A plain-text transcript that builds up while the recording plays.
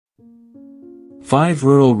5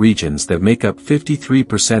 rural regions that make up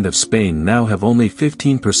 53% of Spain now have only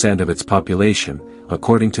 15% of its population,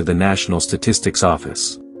 according to the National Statistics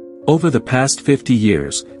Office. Over the past 50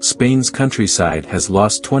 years, Spain's countryside has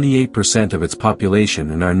lost 28% of its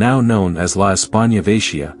population and are now known as La España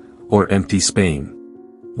Vacía, or empty Spain.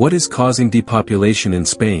 What is causing depopulation in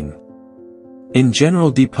Spain? In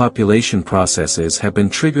general, depopulation processes have been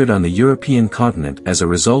triggered on the European continent as a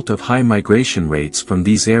result of high migration rates from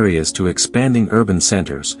these areas to expanding urban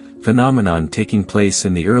centers, phenomenon taking place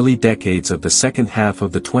in the early decades of the second half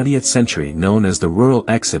of the 20th century known as the rural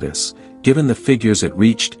exodus, given the figures it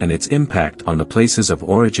reached and its impact on the places of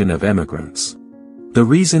origin of emigrants. The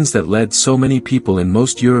reasons that led so many people in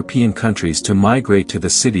most European countries to migrate to the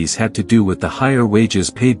cities had to do with the higher wages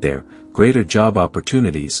paid there, greater job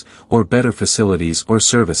opportunities, or better facilities or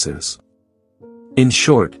services. In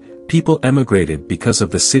short, people emigrated because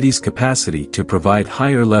of the city's capacity to provide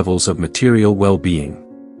higher levels of material well-being.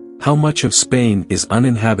 How much of Spain is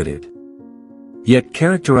uninhabited? Yet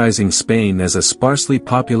characterizing Spain as a sparsely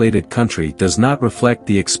populated country does not reflect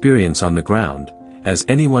the experience on the ground, as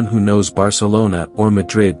anyone who knows Barcelona or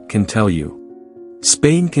Madrid can tell you.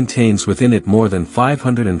 Spain contains within it more than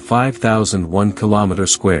 505,001 kilometer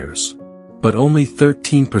squares. But only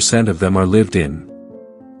 13% of them are lived in.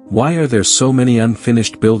 Why are there so many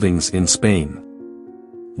unfinished buildings in Spain?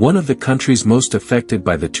 One of the countries most affected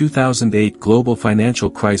by the 2008 global financial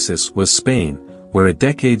crisis was Spain, where a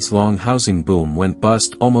decades-long housing boom went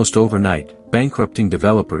bust almost overnight, bankrupting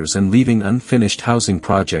developers and leaving unfinished housing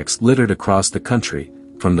projects littered across the country,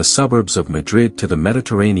 from the suburbs of Madrid to the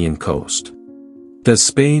Mediterranean coast. Does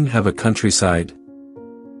Spain have a countryside?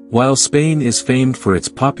 While Spain is famed for its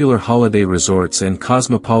popular holiday resorts and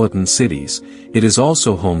cosmopolitan cities, it is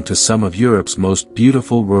also home to some of Europe's most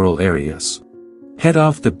beautiful rural areas. Head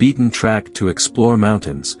off the beaten track to explore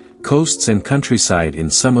mountains, coasts and countryside in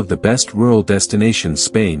some of the best rural destinations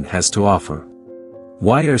Spain has to offer.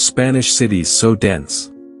 Why are Spanish cities so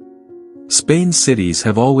dense? Spain's cities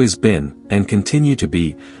have always been, and continue to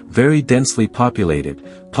be, very densely populated,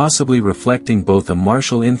 possibly reflecting both a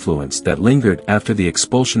martial influence that lingered after the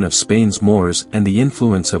expulsion of Spain's Moors and the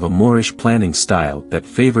influence of a Moorish planning style that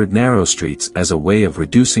favored narrow streets as a way of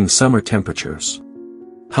reducing summer temperatures.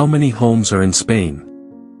 How many homes are in Spain?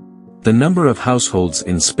 The number of households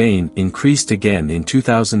in Spain increased again in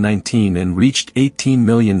 2019 and reached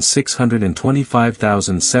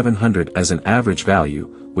 18,625,700 as an average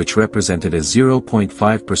value, which represented a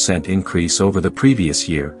 0.5% increase over the previous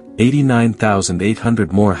year,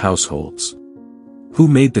 89,800 more households. Who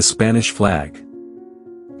made the Spanish flag?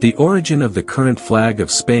 The origin of the current flag of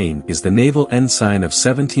Spain is the naval ensign of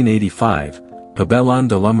 1785, Pabellón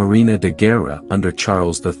de la Marina de Guerra under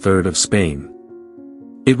Charles III of Spain.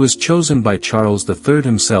 It was chosen by Charles III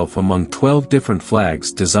himself among 12 different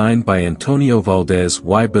flags designed by Antonio Valdés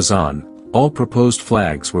y Bazán. All proposed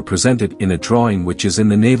flags were presented in a drawing which is in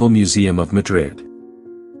the Naval Museum of Madrid.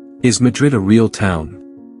 Is Madrid a real town?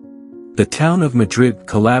 The town of Madrid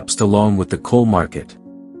collapsed along with the coal market.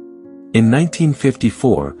 In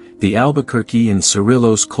 1954, the Albuquerque and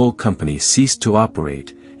Cerrillos Coal Company ceased to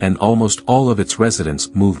operate, and almost all of its residents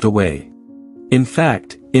moved away. In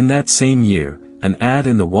fact, in that same year, an ad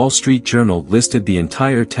in the Wall Street Journal listed the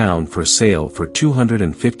entire town for sale for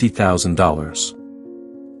 $250,000.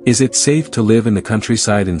 Is it safe to live in the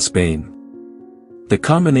countryside in Spain? The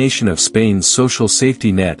combination of Spain's social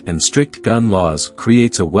safety net and strict gun laws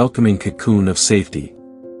creates a welcoming cocoon of safety.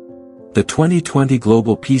 The 2020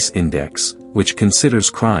 Global Peace Index, which considers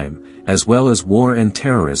crime, as well as war and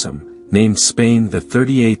terrorism, named Spain the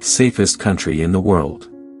 38th safest country in the world.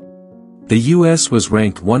 The US was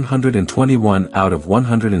ranked 121 out of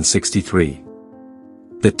 163.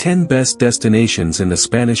 The 10 best destinations in the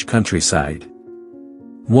Spanish countryside.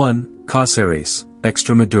 1. Cáceres,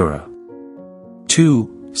 Extremadura.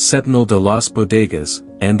 2. Sentinel de las Bodegas,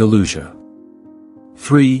 Andalusia.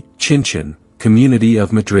 3. Chinchón, Community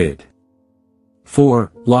of Madrid.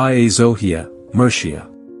 4. La Azogia, Murcia.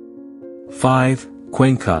 5.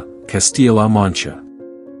 Cuenca, Castilla-La Mancha.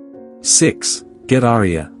 6.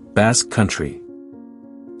 Guetaria, Basque Country.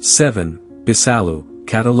 7. Besalú,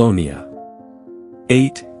 Catalonia.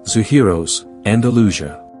 8. Zujeros,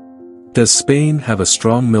 Andalusia. Does Spain have a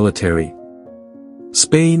strong military?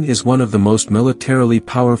 Spain is one of the most militarily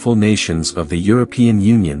powerful nations of the European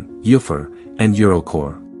Union, EUFOR, and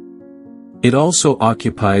Eurocorps. It also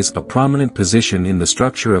occupies a prominent position in the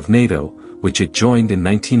structure of NATO, which it joined in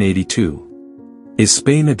 1982. Is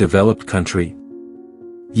Spain a developed country?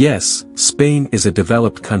 Yes, Spain is a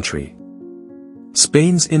developed country.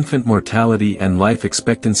 Spain's infant mortality and life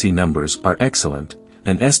expectancy numbers are excellent,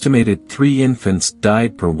 an estimated 3 infants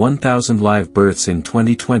died per 1,000 live births in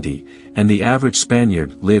 2020, and the average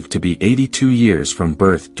Spaniard lived to be 82 years from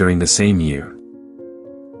birth during the same year.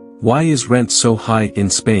 Why is rent so high in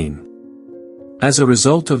Spain? As a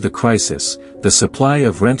result of the crisis, the supply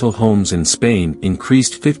of rental homes in Spain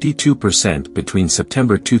increased 52% between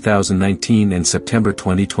September 2019 and September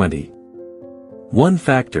 2020. One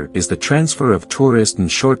factor is the transfer of tourist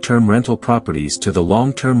and short-term rental properties to the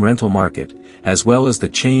long-term rental market, as well as the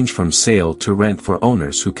change from sale to rent for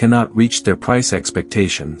owners who cannot reach their price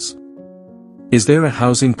expectations. Is there a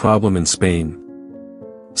housing problem in Spain?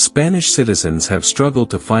 Spanish citizens have struggled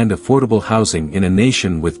to find affordable housing in a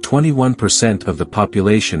nation with 21% of the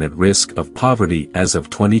population at risk of poverty as of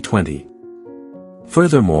 2020.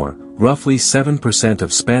 Furthermore, roughly 7%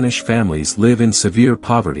 of Spanish families live in severe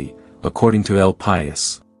poverty, according to El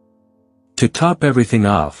País. To top everything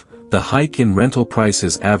off, the hike in rental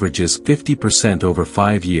prices averages 50% over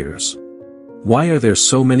 5 years. Why are there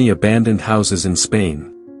so many abandoned houses in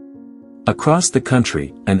Spain? Across the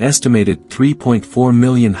country, an estimated 3.4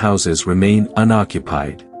 million houses remain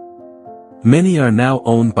unoccupied. Many are now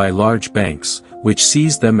owned by large banks, which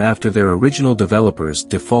seized them after their original developers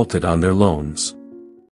defaulted on their loans.